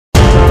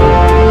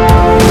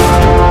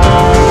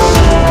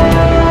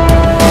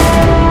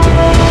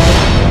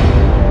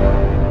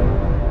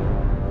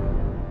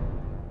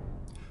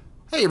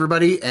Hey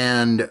everybody,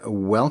 and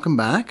welcome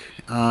back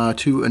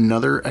to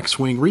another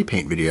X-Wing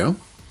repaint video.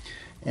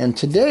 And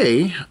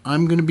today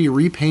I'm going to be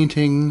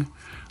repainting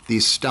the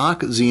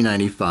stock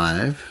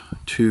Z-95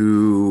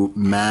 to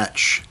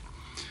match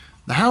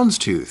the Hound's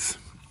tooth.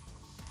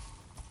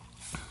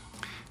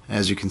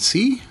 As you can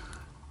see,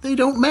 they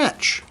don't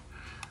match.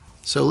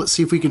 So let's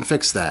see if we can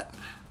fix that.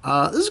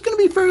 This is going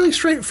to be fairly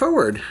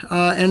straightforward,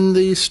 and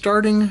the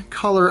starting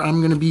color I'm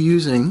going to be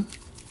using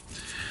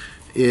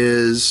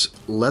is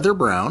leather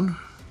brown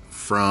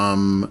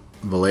from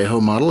Vallejo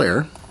Model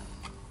Air,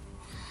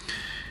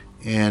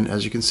 and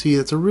as you can see,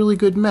 it's a really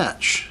good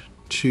match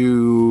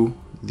to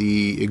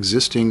the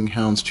existing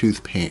Hound's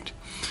Tooth paint.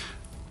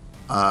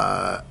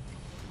 So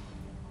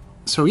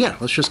yeah,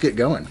 let's just get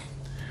going.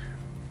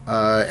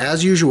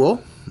 As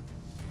usual,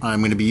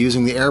 I'm going to be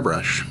using the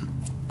airbrush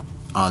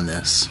on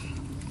this.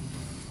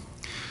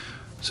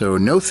 So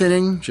no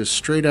thinning, just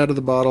straight out of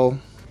the bottle,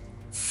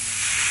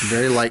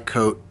 very light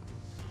coat.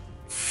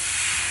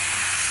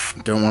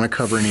 Don't want to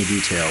cover any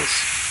details.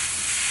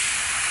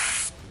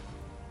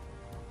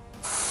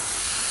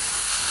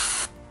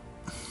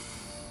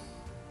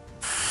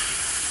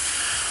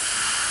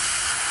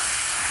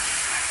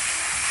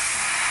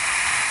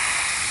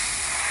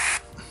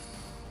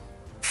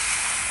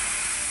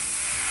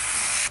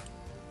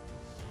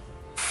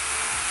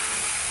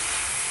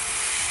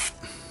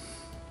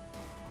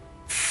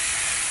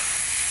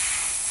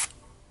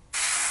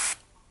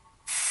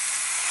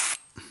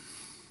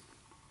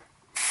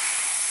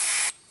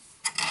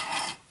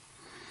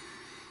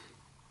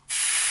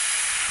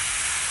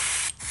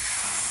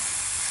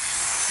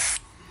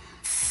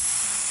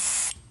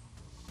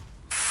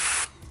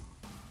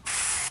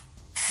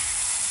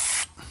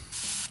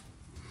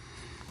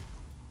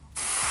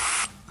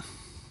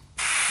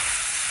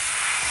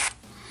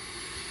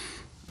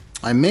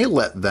 I may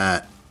let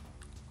that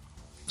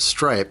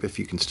stripe, if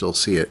you can still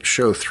see it,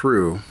 show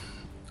through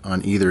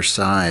on either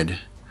side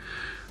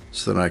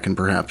so that I can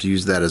perhaps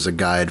use that as a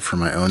guide for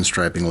my own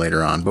striping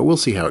later on, but we'll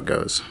see how it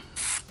goes.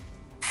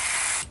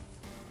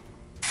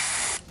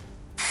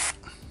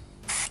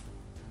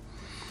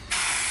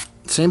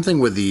 Same thing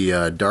with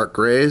the dark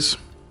grays.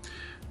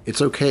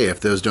 It's okay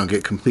if those don't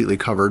get completely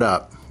covered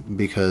up,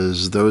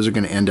 because those are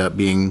going to end up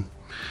being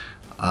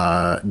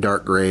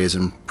dark grays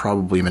and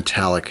probably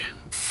metallic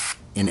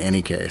in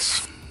any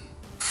case.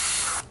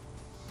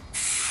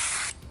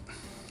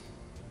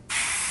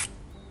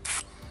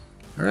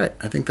 Alright,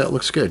 I think that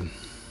looks good.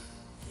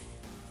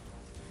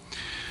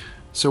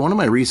 So one of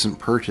my recent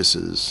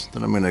purchases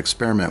that I'm going to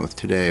experiment with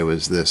today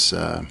was this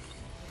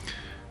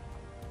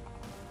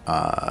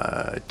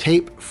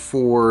tape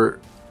for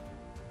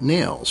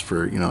nails,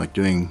 for, you know, like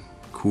doing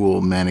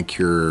cool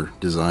manicure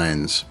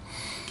designs.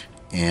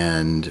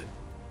 And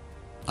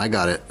I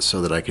got it so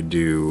that I could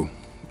do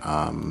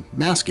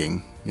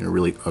masking, you know,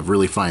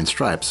 really fine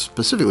stripes,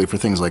 specifically for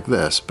things like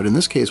this. But in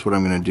this case, what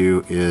I'm going to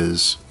do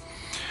is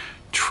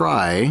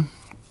try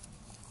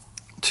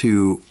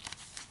to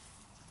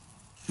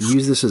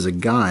use this as a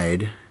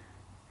guide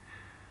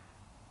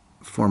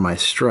for my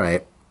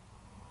stripe.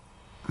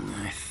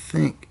 I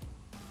think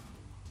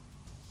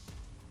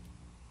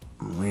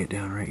I'll lay it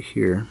down right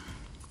here,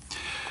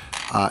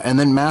 and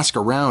then mask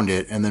around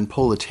it, and then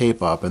pull the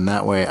tape up, and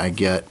that way I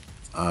get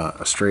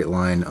a straight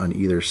line on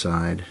either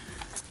side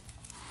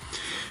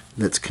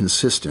that's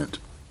consistent.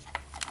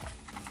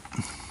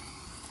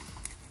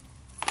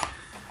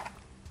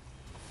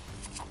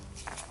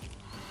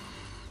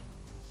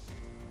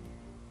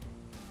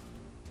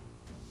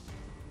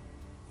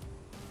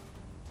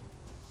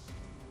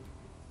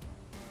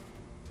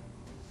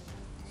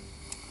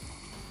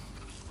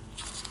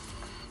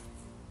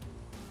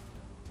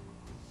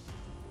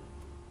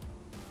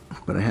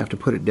 But I have to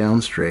put it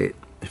down straight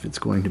if it's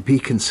going to be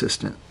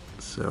consistent.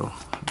 So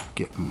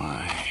get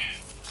my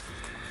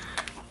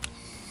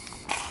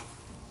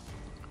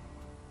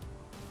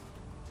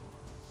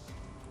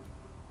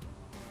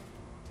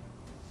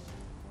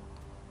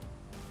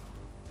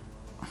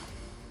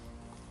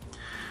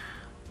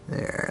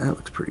there, that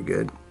looks pretty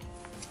good.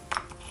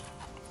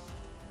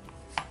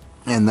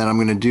 And then I'm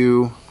going to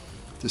do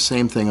the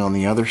same thing on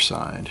the other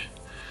side.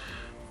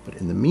 But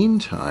in the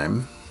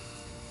meantime,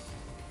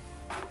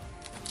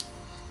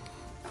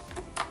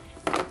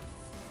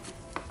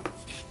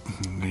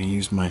 I'm going to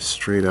use my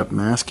straight up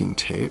masking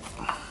tape.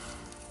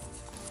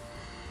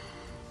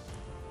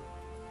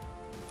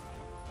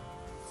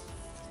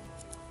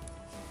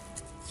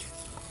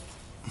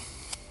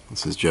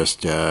 This is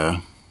just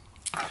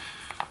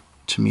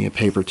Tamiya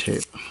paper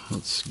tape.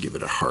 Let's give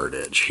it a hard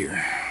edge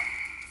here.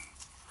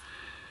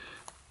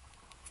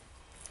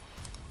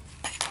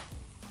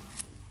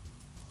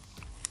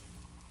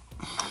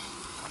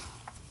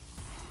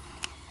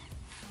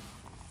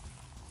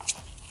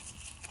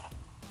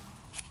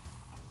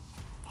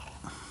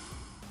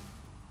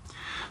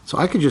 So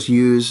I could just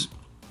use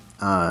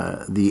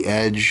the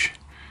edge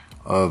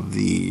of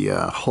the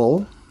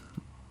hull,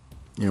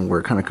 you know, where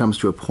it kind of comes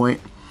to a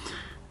point,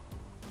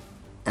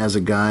 as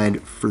a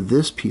guide for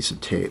this piece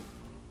of tape,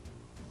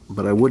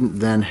 but I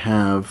wouldn't then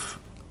have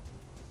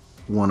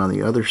one on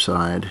the other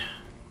side,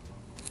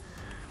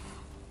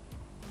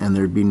 and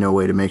there'd be no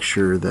way to make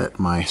sure that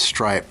my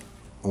stripe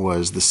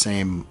was the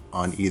same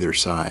on either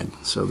side.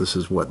 So this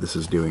is what this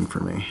is doing for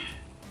me.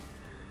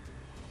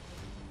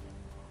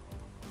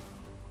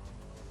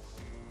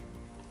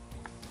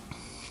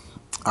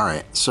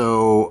 Alright,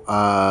 so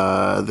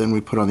then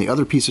we put on the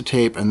other piece of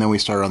tape, and then we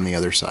start on the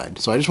other side.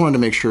 So I just wanted to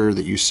make sure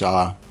that you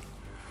saw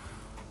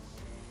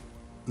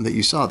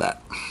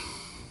that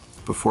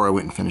before I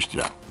went and finished it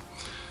up.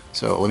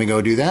 So let me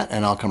go do that,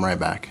 and I'll come right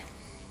back.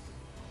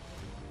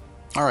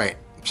 Alright,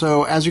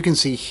 so as you can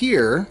see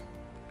here,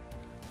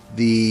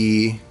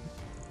 the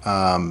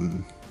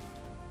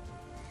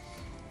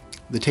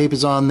tape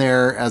is on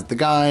there as the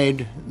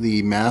guide.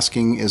 The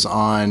masking is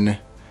on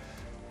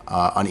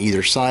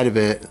either side of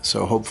it,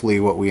 so hopefully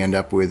what we end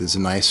up with is a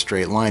nice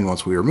straight line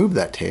once we remove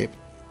that tape.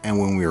 And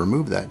when we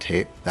remove that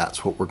tape,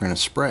 that's what we're going to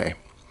spray.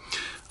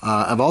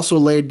 I've also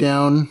laid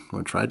down,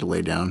 or tried to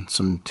lay down,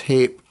 some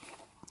tape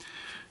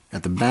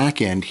at the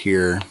back end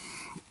here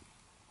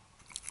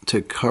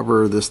to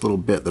cover this little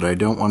bit that I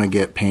don't want to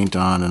get paint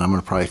on, and I'm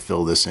going to probably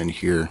fill this in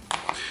here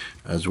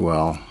as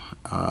well.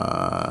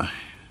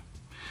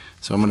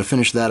 So I'm going to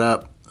finish that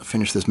up,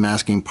 finish this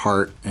masking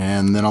part,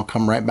 and then I'll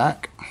come right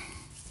back.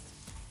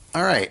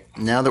 Alright,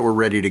 now that we're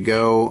ready to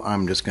go,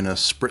 I'm just going to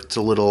spritz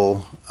a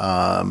little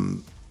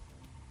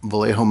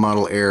Vallejo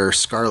Model Air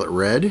Scarlet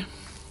Red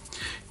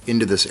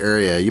into this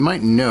area. You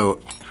might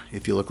note,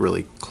 if you look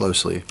really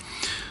closely,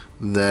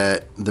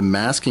 that the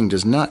masking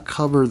does not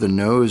cover the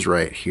nose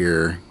right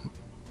here,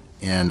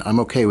 and I'm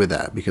okay with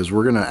that because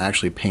we're going to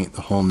actually paint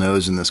the whole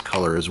nose in this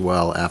color as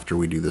well after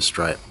we do the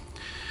stripe.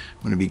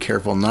 I'm going to be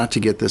careful not to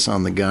get this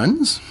on the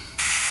guns.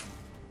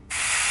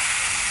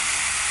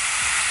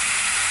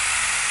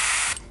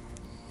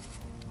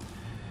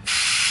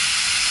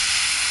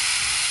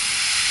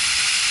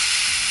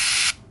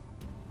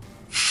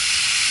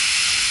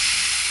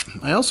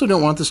 I also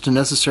don't want this to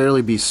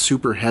necessarily be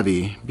super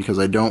heavy because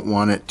I don't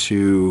want it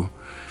to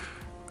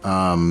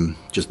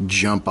just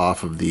jump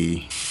off of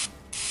the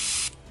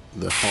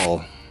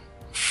hull.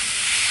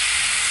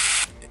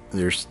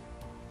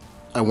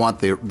 I want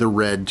the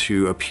red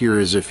to appear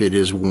as if it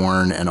is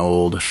worn and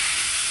old.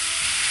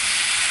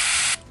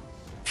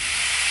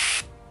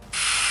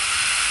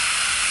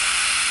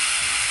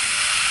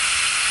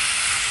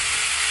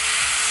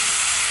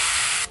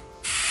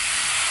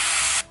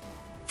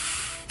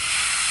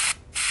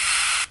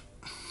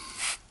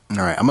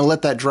 Alright, I'm going to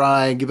let that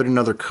dry, give it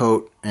another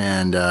coat,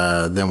 and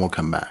then we'll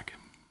come back.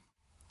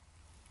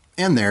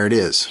 And there it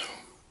is.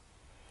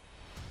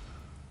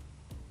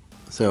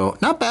 So,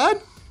 not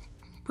bad.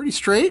 Pretty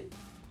straight.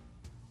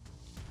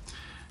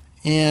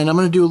 And I'm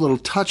going to do a little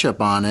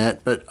touch-up on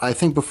it, but I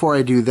think before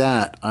I do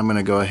that, I'm going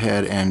to go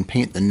ahead and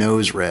paint the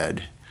nose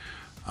red.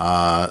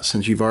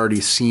 Since you've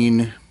already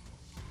seen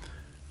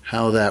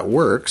how that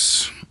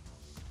works,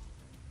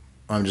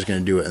 I'm just going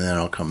to do it and then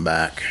I'll come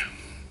back.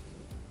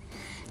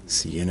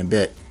 See you in a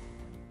bit.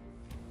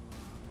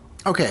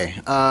 Okay,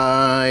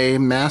 I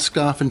masked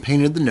off and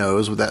painted the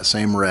nose with that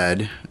same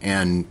red,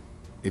 and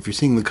if you're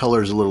seeing the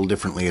colors a little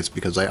differently, it's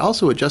because I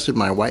also adjusted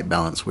my white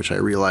balance, which I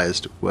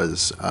realized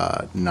was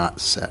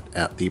not set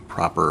at the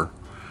proper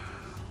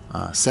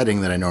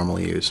setting that I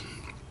normally use.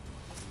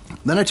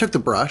 Then I took the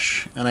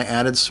brush and I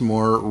added some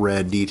more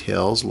red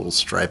details, a little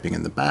striping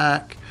in the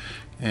back,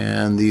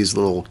 and these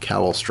little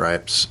cowl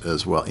stripes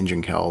as well,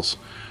 engine cowls.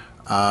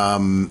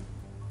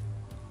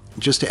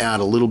 Just to add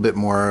a little bit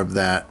more of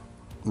that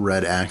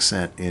red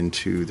accent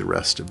into the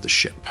rest of the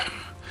ship.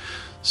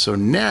 So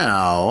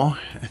now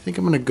I think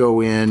I'm going to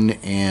go in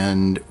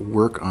and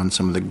work on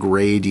some of the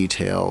gray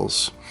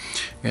details,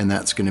 and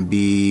that's going to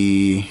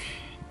be,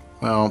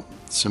 well,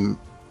 some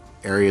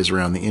areas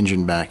around the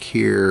engine back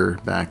here,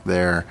 back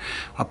there.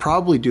 I'll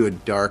probably do a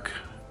dark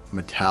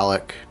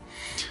metallic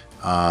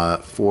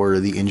for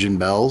the engine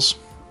bells,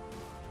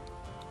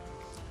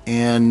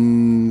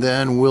 and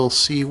then we'll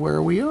see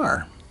where we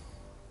are.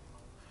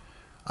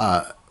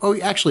 Oh,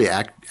 actually,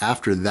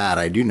 after that,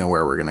 I do know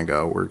where we're going to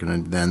go. We're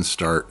going to then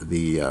start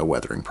the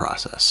weathering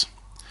process.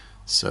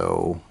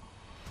 So,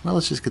 well,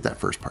 let's just get that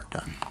first part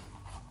done.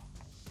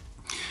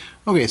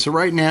 Okay, so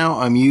right now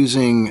I'm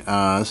using,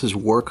 this is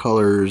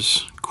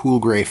Warcolor's Cool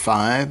Gray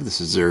 5. This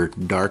is their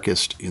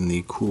darkest in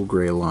the Cool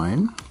Gray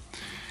line.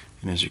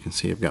 And as you can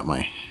see, I've got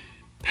my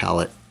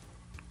palette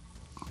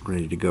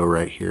ready to go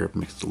right here. I've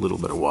mixed a little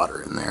bit of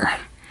water in there.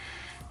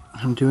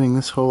 I'm doing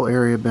this whole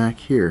area back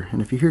here,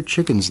 and if you hear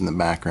chickens in the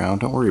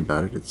background, don't worry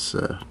about it. It's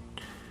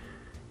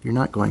you're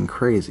not going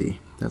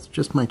crazy. That's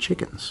just my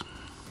chickens.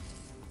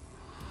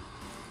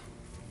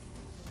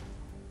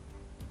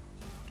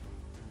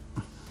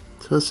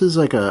 So this is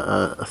like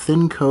a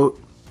thin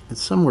coat.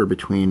 It's somewhere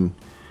between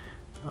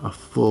a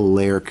full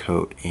layer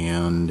coat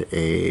and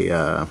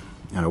a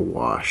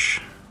wash.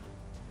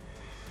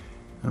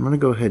 I'm going to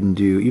go ahead and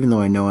do, even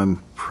though I know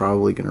I'm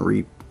probably going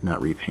to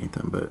not repaint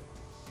them, but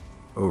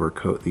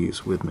overcoat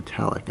these with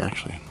metallic.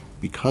 Actually,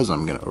 because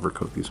I'm going to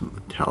overcoat these with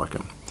metallic,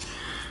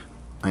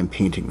 I'm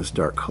painting this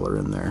dark color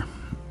in there.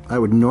 I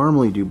would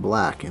normally do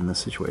black in this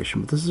situation,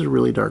 but this is a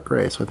really dark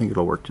gray, so I think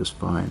it'll work just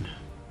fine.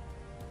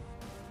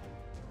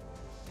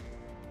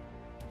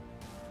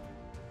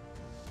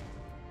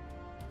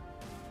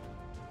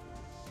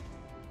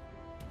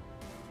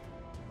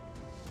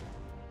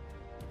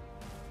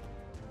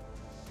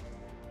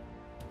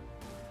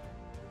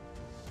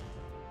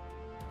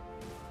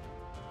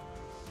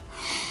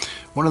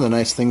 One of the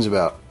nice things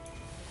about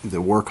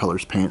the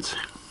watercolors paints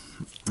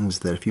is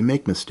that if you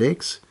make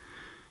mistakes,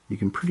 you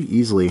can pretty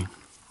easily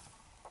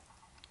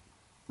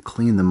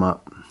clean them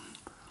up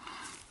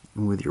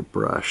with your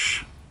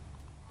brush.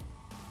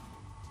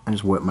 I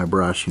just wet my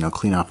brush, you know,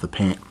 clean off the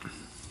paint,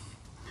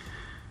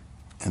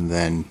 and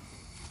then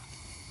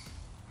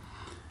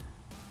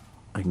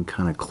I can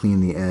kind of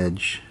clean the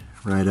edge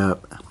right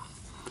up.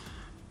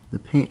 The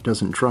paint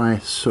doesn't dry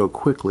so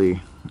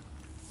quickly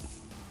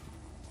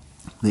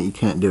that you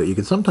can't do it. You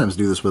can sometimes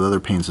do this with other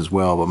paints as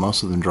well, but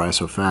most of them dry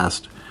so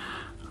fast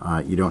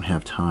you don't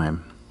have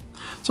time.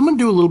 So I'm going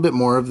to do a little bit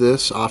more of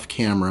this off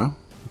camera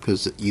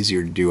because it's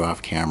easier to do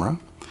off camera,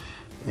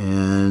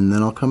 and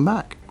then I'll come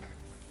back.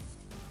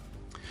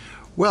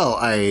 Well,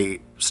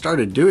 I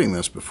started doing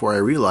this before I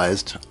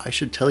realized I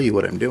should tell you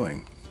what I'm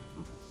doing.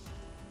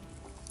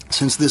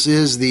 Since this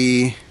is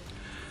the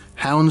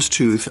hound's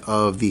tooth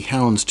of the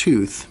hound's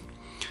tooth,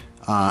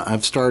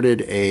 I've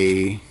started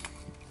I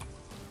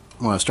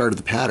started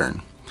the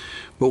pattern.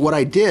 But what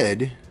I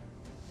did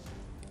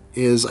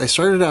is I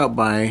started out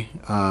by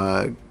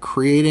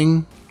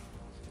creating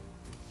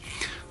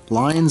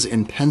lines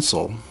in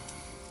pencil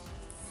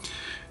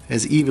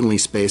as evenly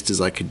spaced as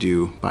I could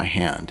do by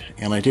hand.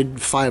 And I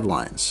did 5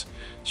 lines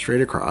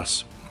straight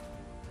across.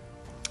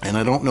 And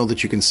I don't know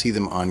that you can see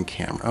them on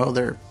camera. Oh,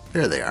 there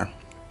they are.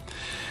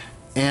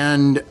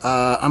 And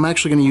I'm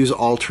actually going to use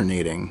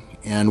alternating.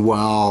 And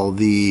while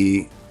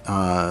the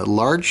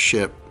large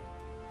ship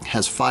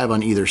has 5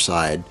 on either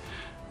side,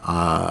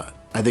 I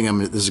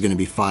think this is going to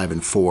be 5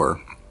 and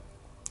 4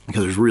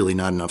 because there's really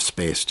not enough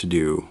space to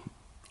do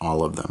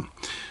all of them.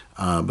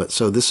 But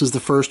so this is the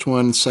first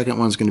one. Second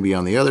one's going to be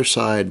on the other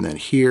side, and then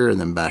here, and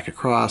then back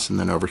across, and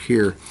then over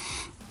here.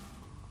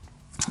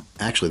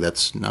 Actually,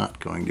 that's not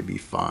going to be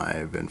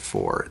 5 and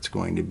 4. It's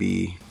going to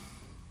be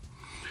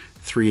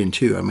 3 and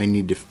 2. I may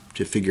need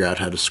to figure out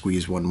how to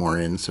squeeze one more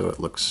in so it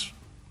looks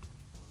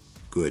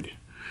good.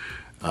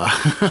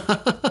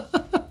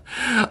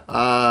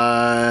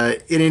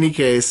 In any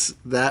case,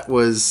 that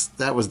was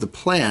the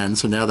plan.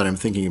 So now that I'm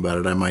thinking about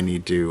it, I might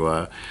need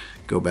to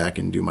go back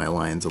and do my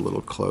lines a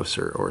little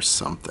closer or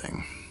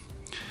something.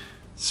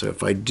 So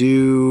if I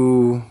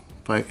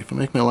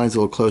make my lines a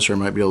little closer, I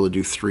might be able to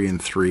do 3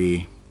 and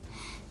 3.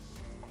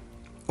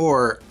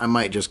 Or I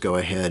might just go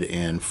ahead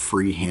and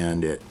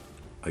freehand it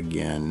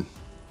again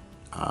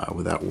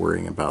without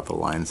worrying about the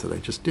lines that I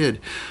just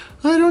did.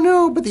 I don't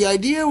know, but the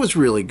idea was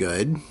really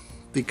good.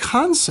 The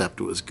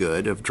concept was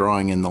good of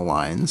drawing in the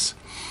lines.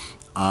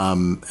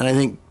 And I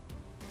think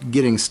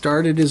getting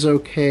started is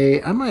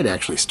okay. I might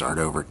actually start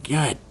over.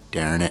 God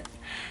darn it.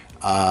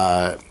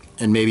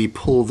 And maybe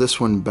pull this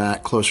one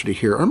back closer to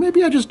here. Or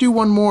maybe I just do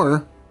one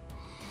more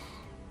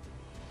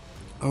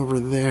over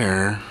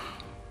there.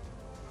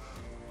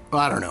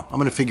 Well, I don't know. I'm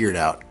going to figure it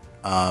out.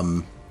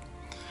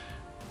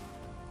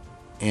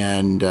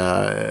 And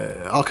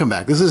I'll come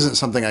back. This isn't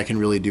something I can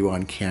really do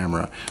on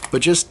camera,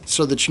 but just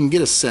so that you can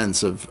get a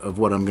sense of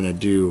what I'm going to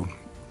do.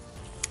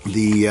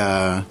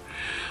 The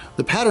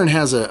pattern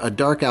has a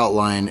dark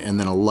outline and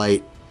then a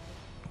light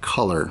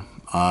color.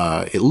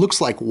 It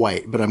looks like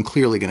white, but I'm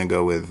clearly going to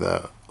go with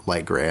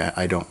light gray.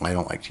 I don't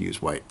like to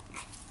use white.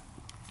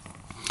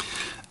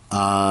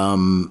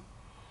 And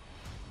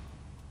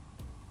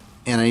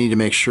I need to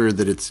make sure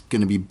that it's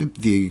going to be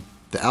the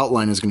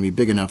outline is going to be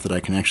big enough that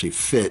I can actually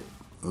fit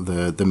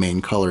the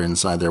main color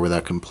inside there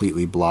without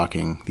completely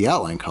blocking the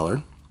outline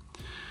color.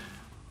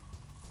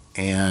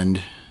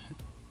 And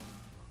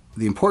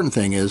the important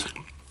thing is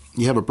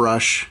you have a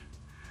brush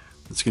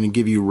that's going to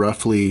give you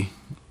roughly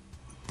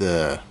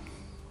the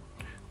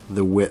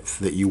width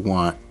that you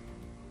want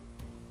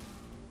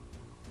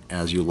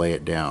as you lay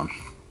it down.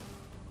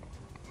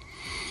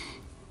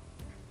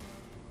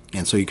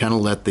 And so you kind of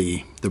let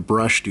the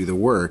brush do the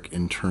work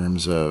in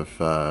terms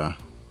of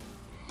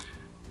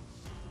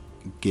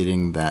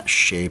getting that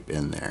shape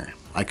in there.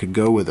 I could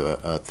go with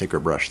a thicker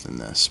brush than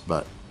this,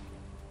 but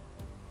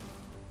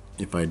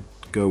if I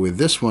go with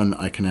this one,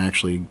 I can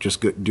actually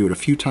just do it a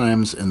few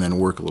times and then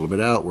work a little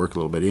bit out, work a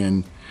little bit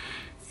in,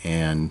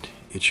 and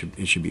it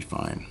should be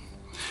fine.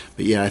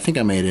 But yeah, I think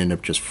I may end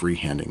up just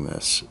freehanding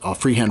this. I'll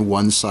freehand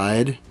one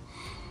side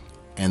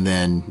and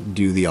then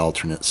do the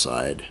alternate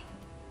side.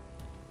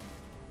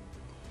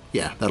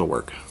 Yeah, that'll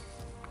work.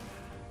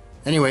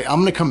 Anyway, I'm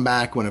going to come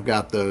back when I've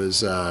got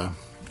those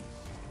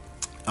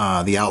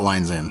the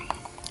outlines in,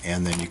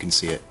 and then you can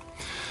see it.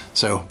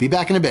 So be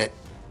back in a bit.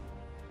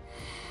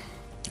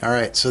 All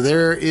right, so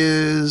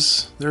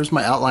there's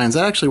my outlines.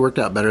 That actually worked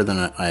out better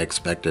than I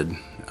expected.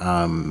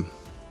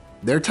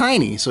 They're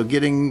tiny, so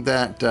getting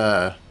that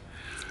the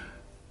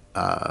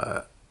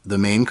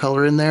main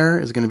color in there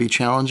is going to be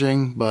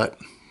challenging, but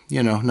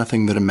you know,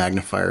 nothing that a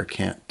magnifier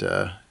can't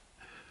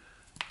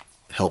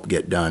help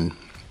get done.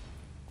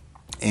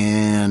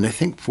 And I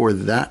think for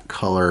that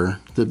color,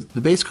 the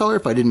base color,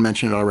 if I didn't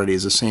mention it already,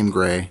 is the same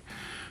gray.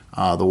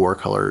 The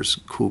Warcolors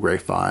Cool Gray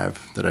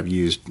 5 that I've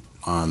used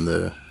on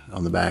the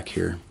back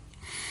here.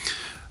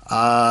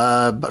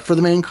 But for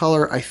the main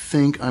color, I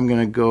think I'm going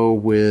to go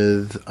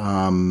with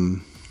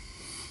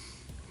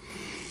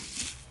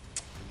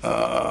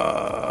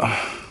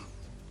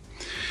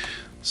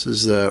this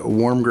is the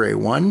Warm Gray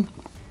 1.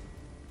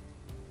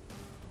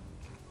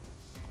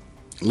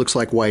 It looks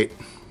like white,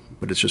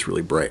 but it's just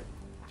really bright.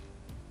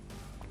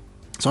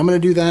 So I'm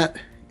going to do that,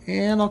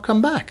 and I'll come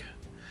back.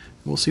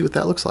 We'll see what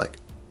that looks like.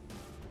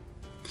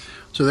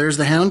 So there's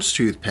the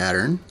houndstooth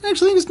pattern. I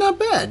actually think it's not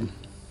bad.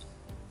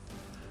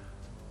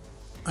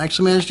 I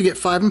actually managed to get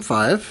 5 and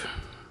 5.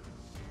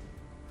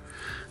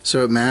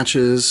 So it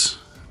matches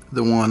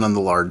the one on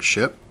the large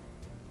ship.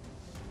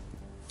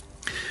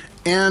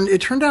 And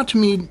it turned out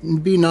to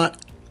be not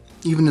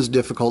even as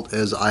difficult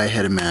as I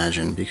had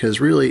imagined, because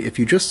really, if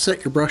you just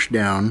set your brush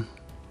down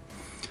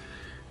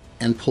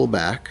and pull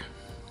back,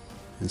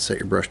 and set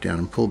your brush down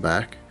and pull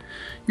back,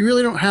 you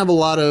really don't have a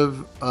lot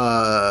of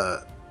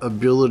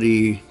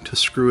ability to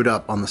screw it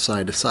up on the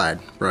side to side.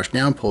 Brush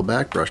down, pull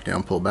back,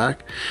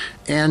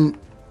 and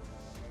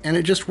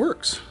it just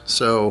works.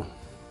 So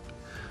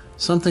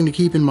something to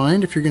keep in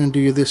mind if you're going to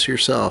do this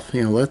yourself.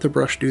 You know, let the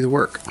brush do the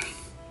work.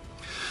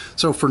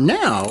 So for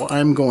now,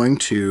 I'm going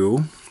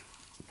to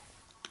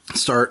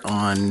start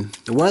on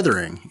the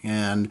weathering,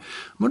 and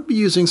I'm going to be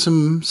using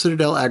some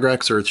Citadel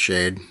Agrax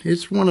Earthshade.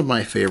 It's one of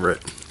my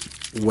favorite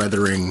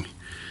weathering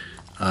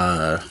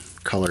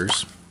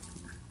colors.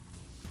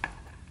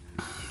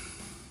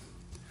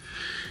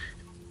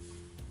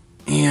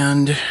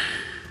 And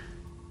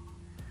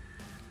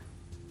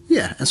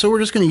yeah, and so we're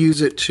just going to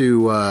use it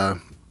to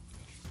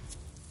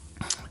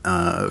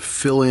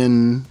fill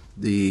in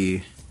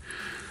the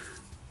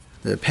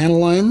panel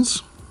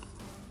lines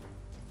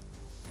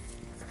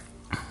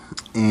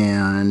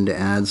and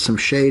add some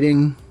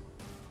shading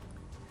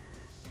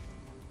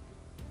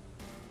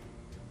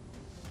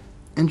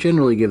and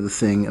generally give the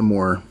thing a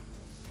more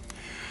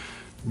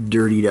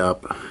dirtied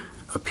up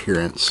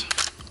appearance.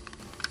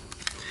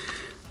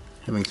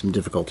 Having some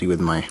difficulty with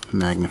my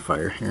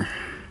magnifier here.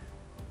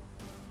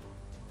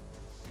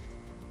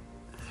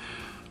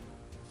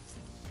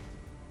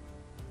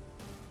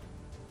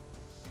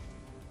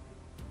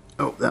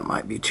 Oh, that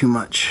might be too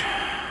much.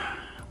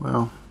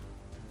 Well,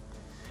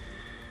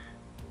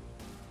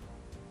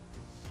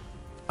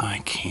 I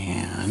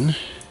can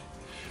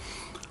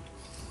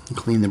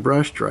clean the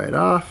brush, dry it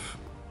off,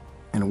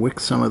 and wick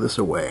some of this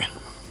away.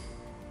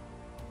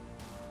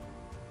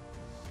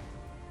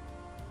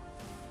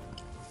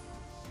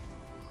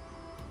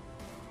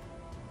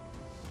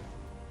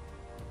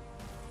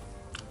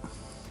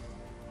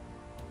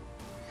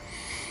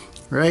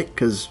 Right?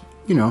 Because,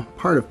 you know,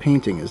 part of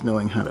painting is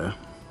knowing how to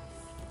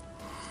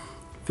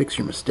fix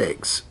your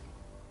mistakes.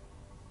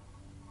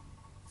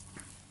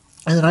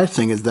 And the nice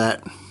thing is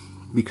that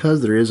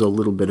because there is a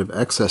little bit of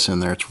excess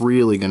in there, it's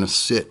really going to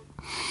sit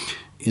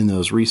in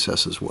those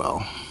recesses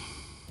well.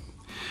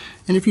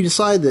 And if you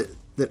decide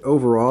that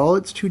overall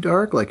it's too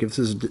dark, like if this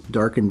is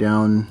darkened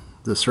down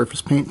the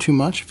surface paint too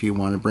much, if you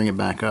want to bring it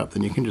back up,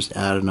 then you can just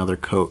add another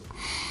coat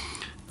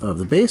of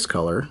the base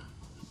color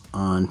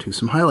onto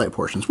some highlight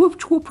portions,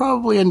 which we'll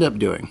probably end up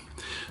doing.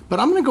 But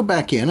I'm going to go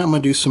back in, I'm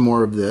going to do some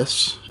more of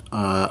this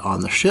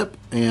on the ship,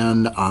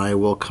 and I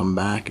will come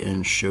back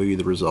and show you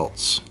the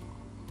results.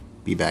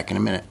 Be back in a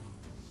minute.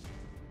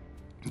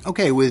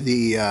 Okay, with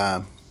the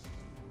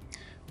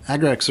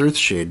Agrax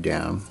Earthshade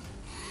down,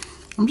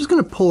 I'm just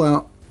going to pull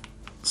out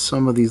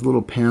some of these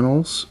little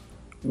panels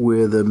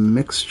with a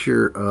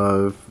mixture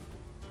of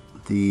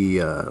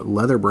the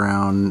leather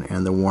brown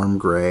and the warm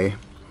gray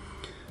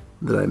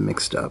that I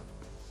mixed up.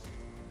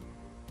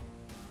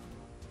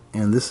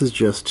 And this is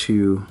just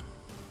to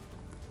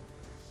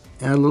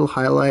add a little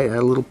highlight, add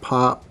a little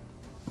pop,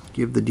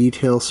 give the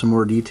detail some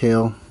more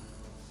detail.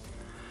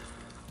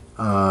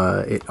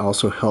 It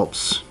also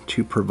helps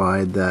to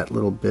provide that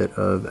little bit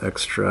of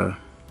extra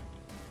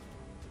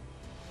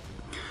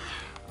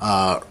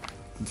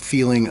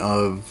feeling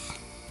of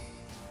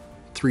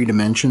 3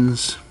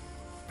 dimensions.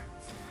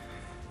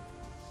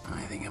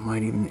 I think I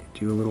might even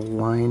do a little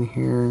line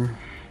here.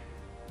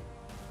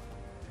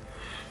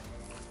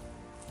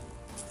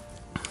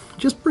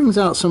 Just brings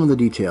out some of the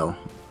detail,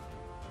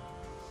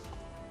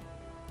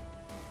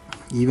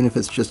 even if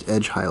it's just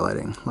edge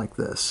highlighting like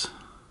this.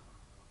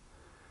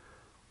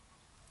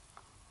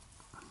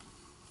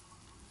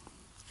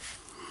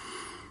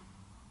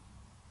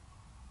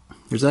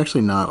 There's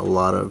actually not a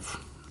lot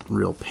of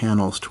real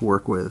panels to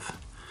work with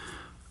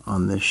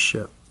on this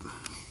ship.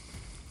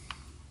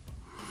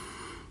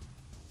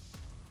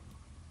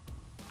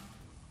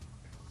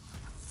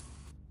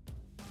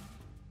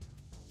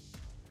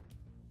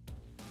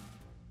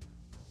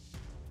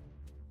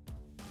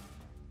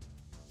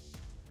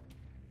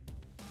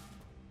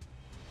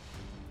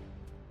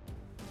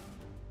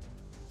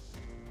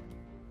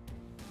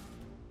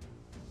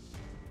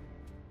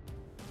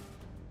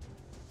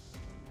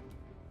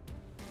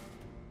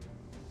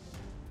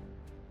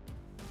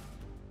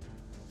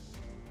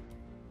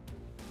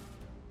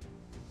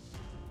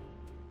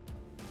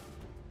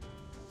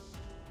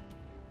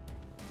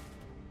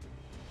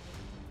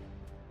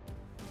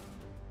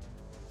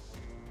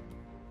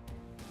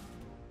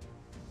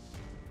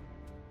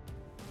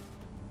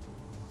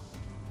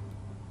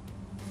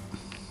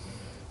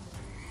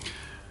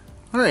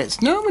 Alright, so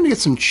now I'm going to get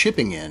some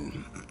chipping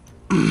in.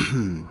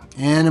 And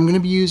I'm going to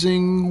be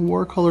using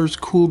Watercolor's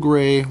Cool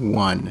Gray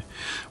 1,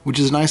 which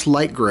is a nice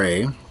light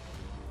gray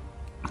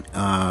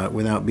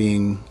without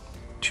being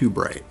too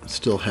bright. It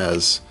still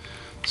has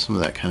some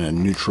of that kind of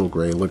neutral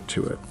gray look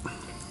to it.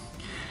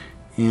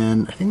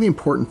 And I think the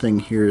important thing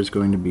here is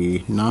going to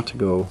be not to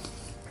go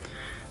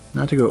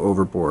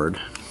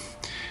overboard.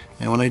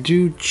 And when I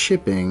do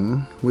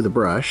chipping with a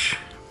brush,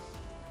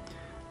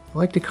 I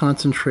like to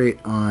concentrate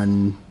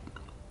on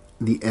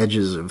the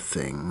edges of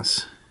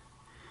things,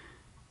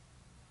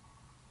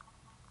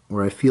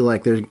 where I feel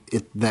like that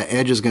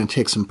edge is going to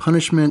take some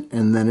punishment,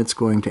 and then it's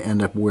going to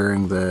end up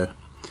wearing the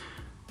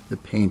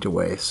paint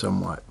away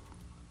somewhat.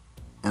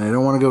 And I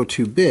don't want to go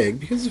too big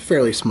because it's a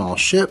fairly small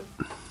ship,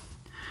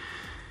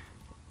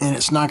 and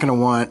it's not going to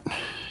want,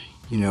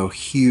 you know,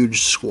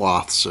 huge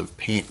swaths of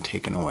paint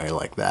taken away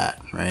like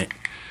that, right?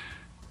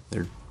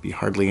 There'd be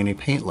hardly any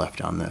paint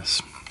left on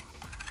this.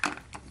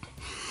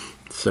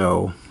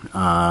 So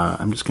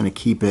I'm just going to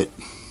keep it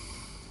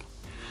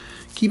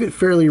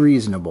fairly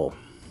reasonable.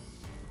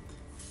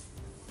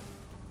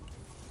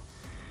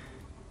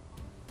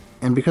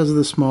 And because of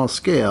the small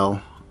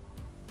scale,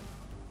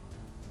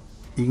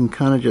 you can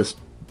kind of just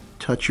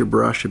touch your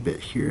brush a bit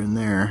here and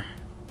there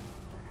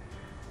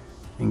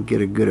and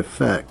get a good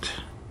effect.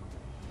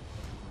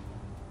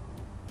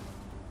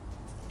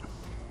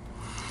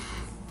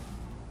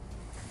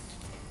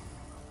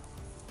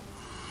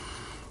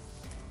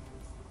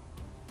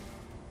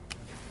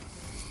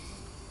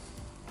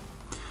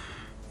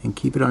 And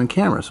keep it on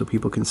camera so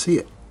people can see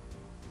it.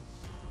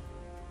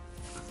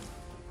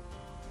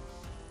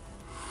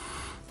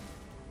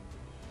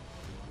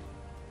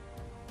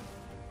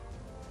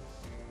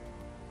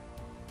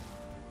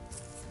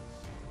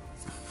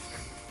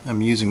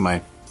 I'm using my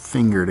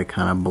finger to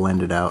kind of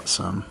blend it out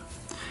some.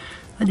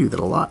 I do that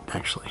a lot,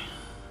 actually.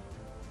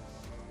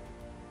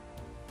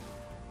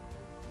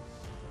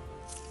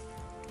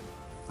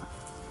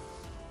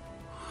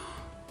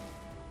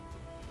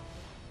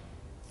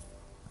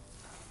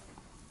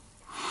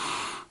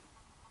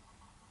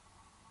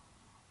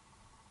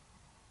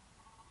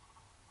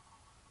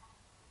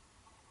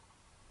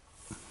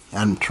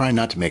 I'm trying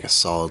not to make a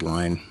solid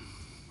line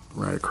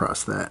right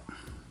across that.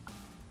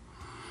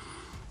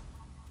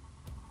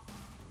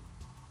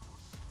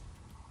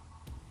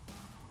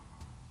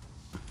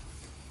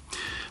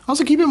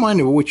 Also keep in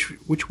mind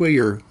which way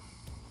your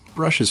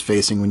brush is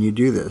facing when you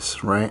do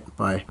this, right?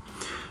 By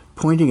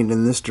pointing it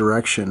in this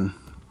direction,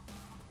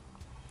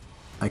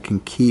 I can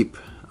keep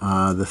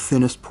the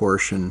thinnest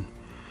portion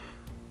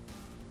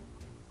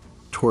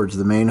towards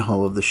the main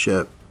hull of the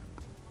ship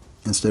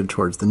instead of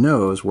towards the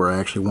nose, where I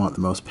actually want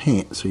the most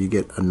paint, so you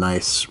get a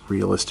nice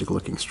realistic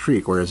looking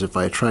streak. Whereas if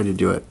I try to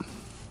do it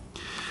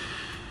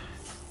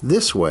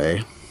this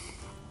way,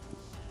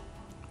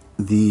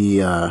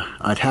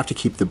 I'd have to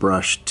keep the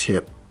brush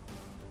tip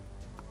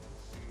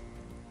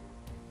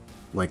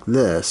like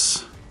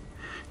this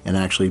and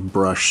actually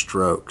brush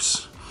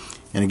strokes.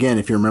 And again,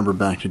 if you remember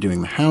back to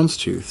doing the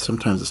houndstooth,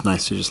 sometimes it's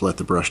nice to just let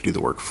the brush do the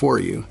work for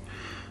you.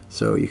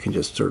 So you can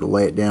just sort of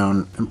lay it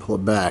down and pull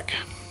it back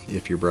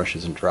if your brush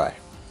isn't dry.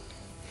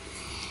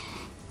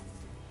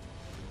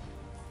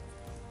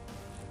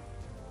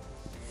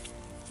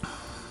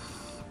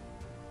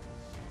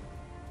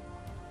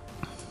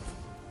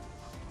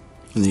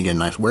 And then you get a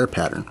nice wear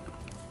pattern.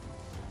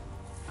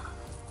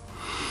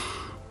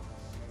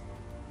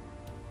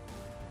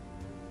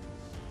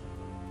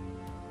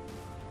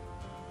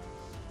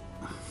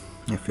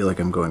 I feel like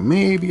I'm going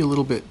maybe a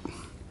little bit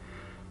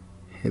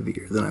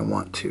heavier than I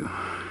want to.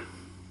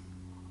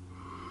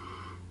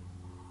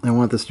 I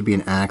want this to be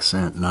an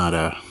accent,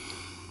 not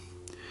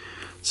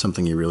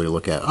something you really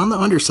look at. On the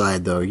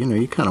underside, though, you know,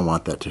 you kind of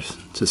want that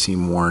to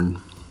seem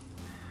worn.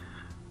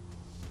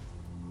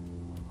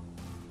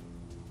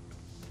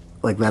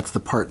 Like that's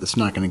the part that's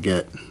not going to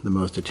get the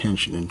most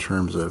attention in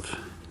terms of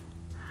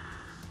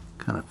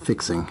kind of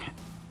fixing.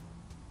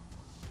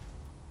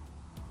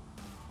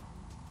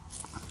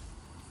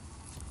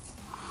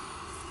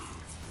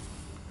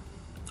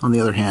 On the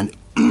other hand,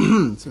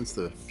 since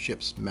the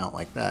ships mount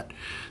like that,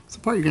 it's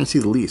the part you're going to see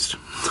the least.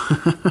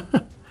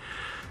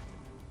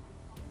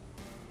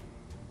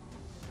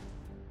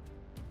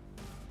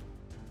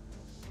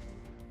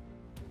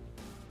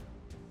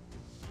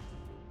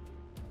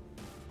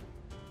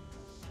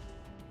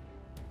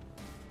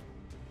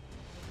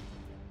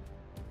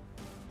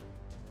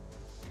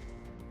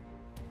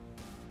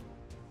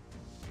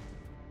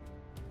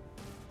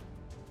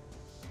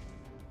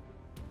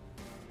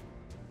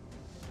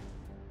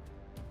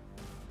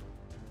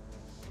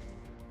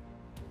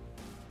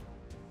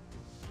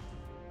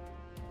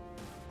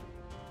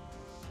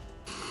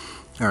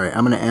 Alright,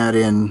 I'm going to add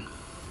in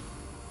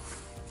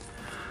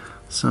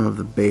some of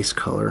the base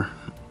color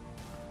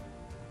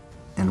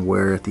and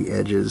wear at the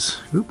edges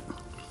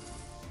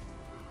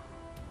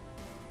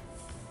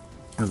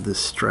of this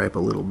stripe a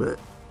little bit.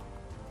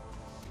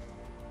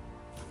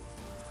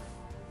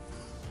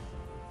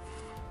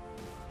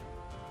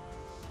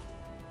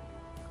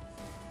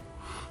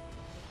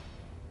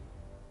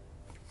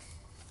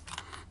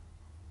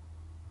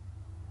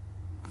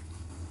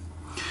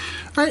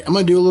 All right, I'm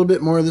going to do a little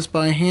bit more of this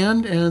by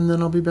hand, and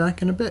then I'll be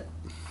back in a bit.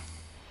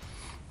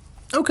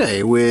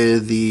 Okay,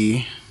 with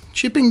the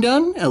chipping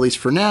done, at least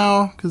for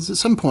now, because at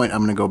some point I'm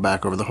going to go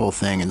back over the whole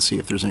thing and see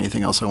if there's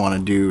anything else I want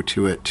to do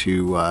to it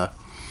to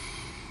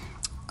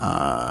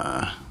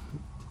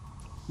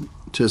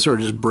sort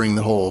of just bring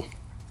the whole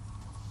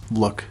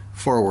look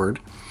forward.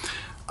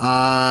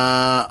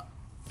 I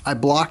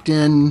blocked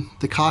in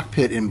the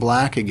cockpit in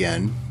black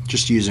again,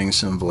 just using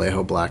some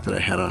Vallejo black that I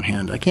had on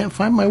hand. I can't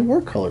find my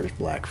Warcolors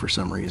black for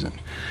some reason.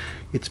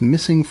 It's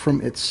missing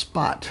from its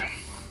spot,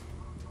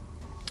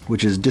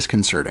 which is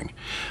disconcerting.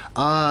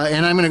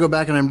 And I'm going to go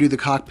back and I'm going to do the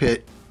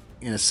cockpit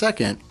in a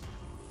second,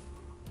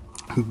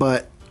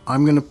 but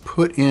I'm going to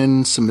put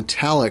in some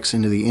metallics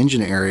into the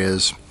engine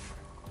areas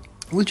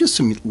with just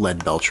some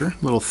lead belcher,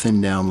 a little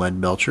thin down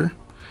lead belcher.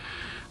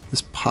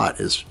 This pot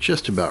is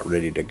just about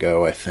ready to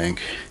go, I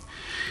think.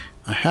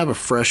 I have a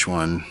fresh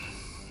one,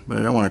 but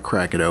I don't want to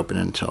crack it open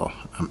until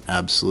I'm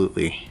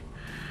absolutely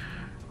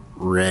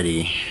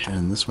ready.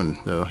 And this one,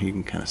 though, you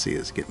can kind of see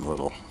it's getting a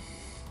little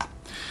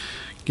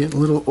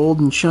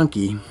old and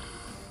chunky.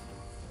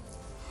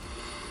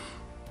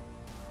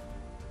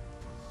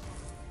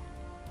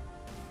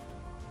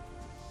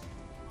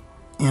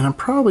 And I'm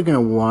probably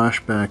going to wash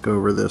back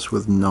over this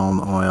with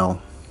Nuln Oil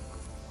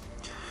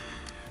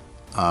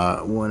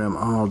when I'm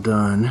all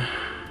done.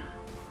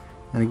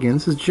 And again,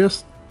 this is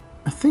just,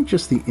 I think,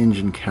 just the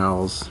engine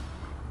cowls,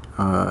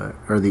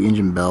 or the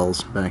engine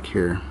bells back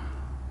here.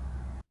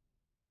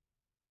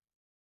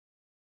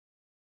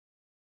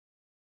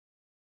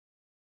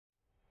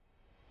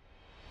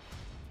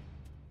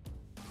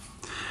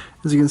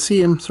 As you can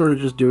see, I'm sort of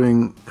just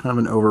doing kind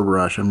of an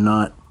overbrush. I'm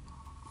not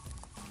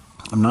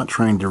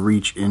trying to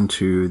reach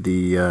into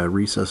the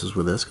recesses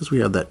with this, because we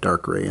have that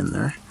dark gray in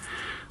there.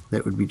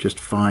 That would be just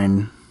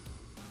fine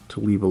to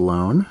leave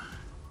alone.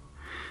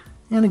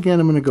 And again,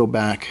 I'm going to go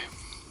back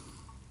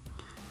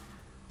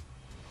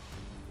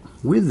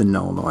with the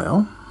Nuln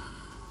Oil,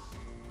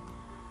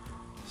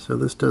 so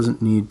this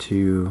doesn't need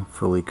to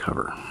fully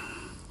cover.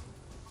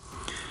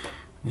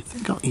 I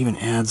think I'll even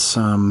add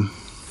some,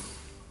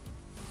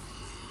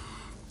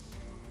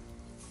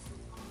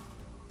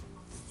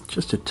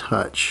 just a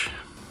touch,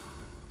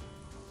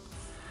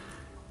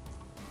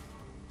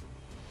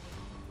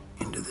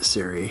 into this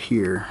area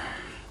here.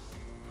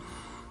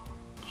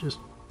 Just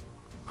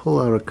pull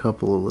out a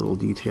couple of little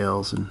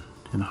details and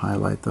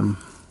highlight them.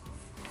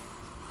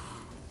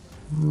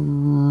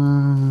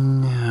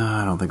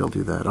 Yeah, I don't think I'll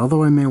do that,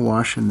 although I may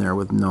wash in there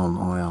with Nuln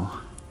Oil.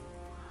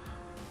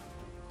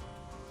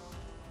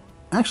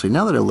 Actually,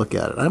 now that I look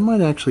at it, I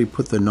might actually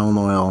put the Nuln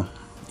Oil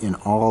in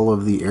all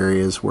of the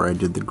areas where I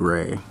did the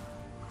gray.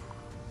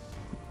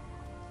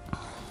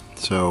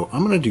 So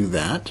I'm going to do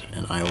that,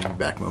 and I will be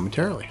back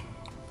momentarily.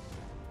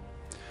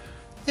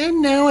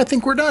 And now I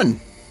think we're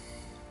done.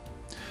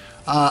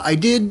 I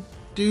did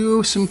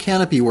do some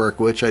canopy work,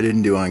 which I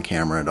didn't do on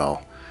camera at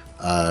all.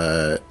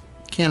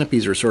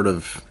 Canopies are sort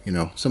of, you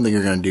know, something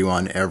you're going to do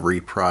on every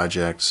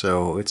project,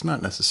 so it's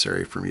not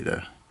necessary for me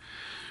to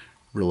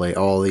relay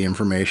all the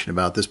information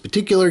about this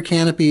particular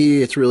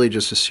canopy. It's really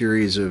just a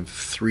series of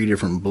 3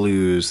 different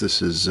blues.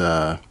 This is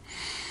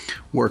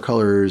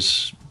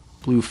Warcolors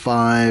Blue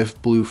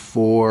 5, Blue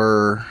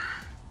 4,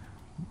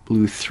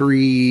 Blue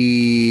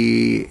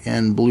 3,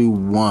 and Blue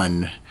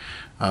 1.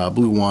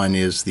 Blue 1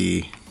 is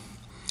the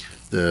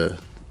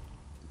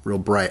real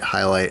bright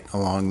highlight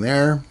along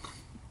there.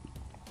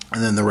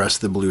 And then the rest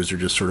of the blues are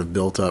just sort of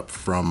built up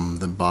from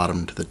the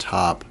bottom to the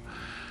top.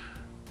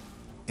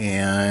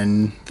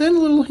 And then a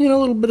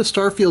little bit of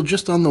Starfield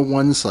just on the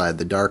one side,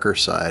 the darker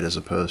side, as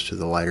opposed to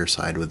the lighter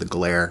side with the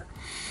glare.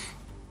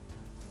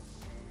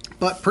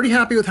 But pretty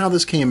happy with how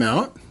this came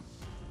out.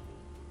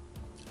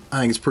 I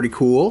think it's pretty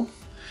cool.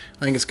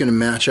 I think it's going to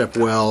match up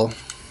well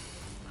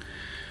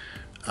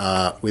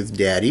with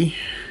Daddy.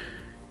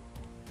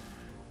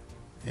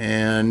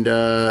 And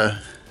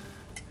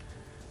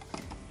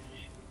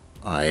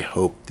I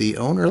hope the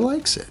owner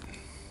likes it.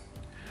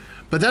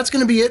 But that's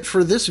going to be it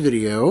for this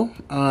video.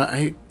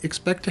 I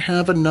expect to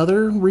have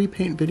another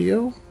repaint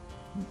video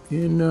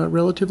in a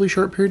relatively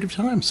short period of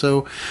time.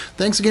 So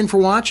thanks again for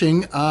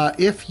watching.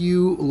 If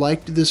you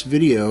liked this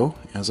video,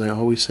 as I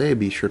always say,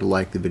 be sure to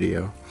like the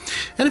video.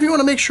 And if you want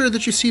to make sure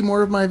that you see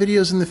more of my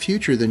videos in the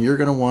future, then you're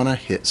going to want to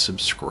hit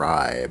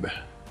subscribe.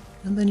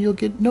 And then you'll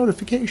get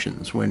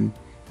notifications when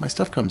my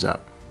stuff comes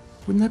out.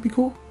 Wouldn't that be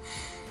cool?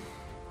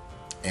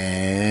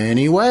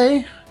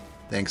 Anyway,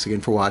 thanks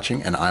again for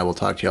watching, and I will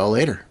talk to y'all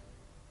later.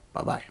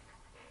 Bye-bye.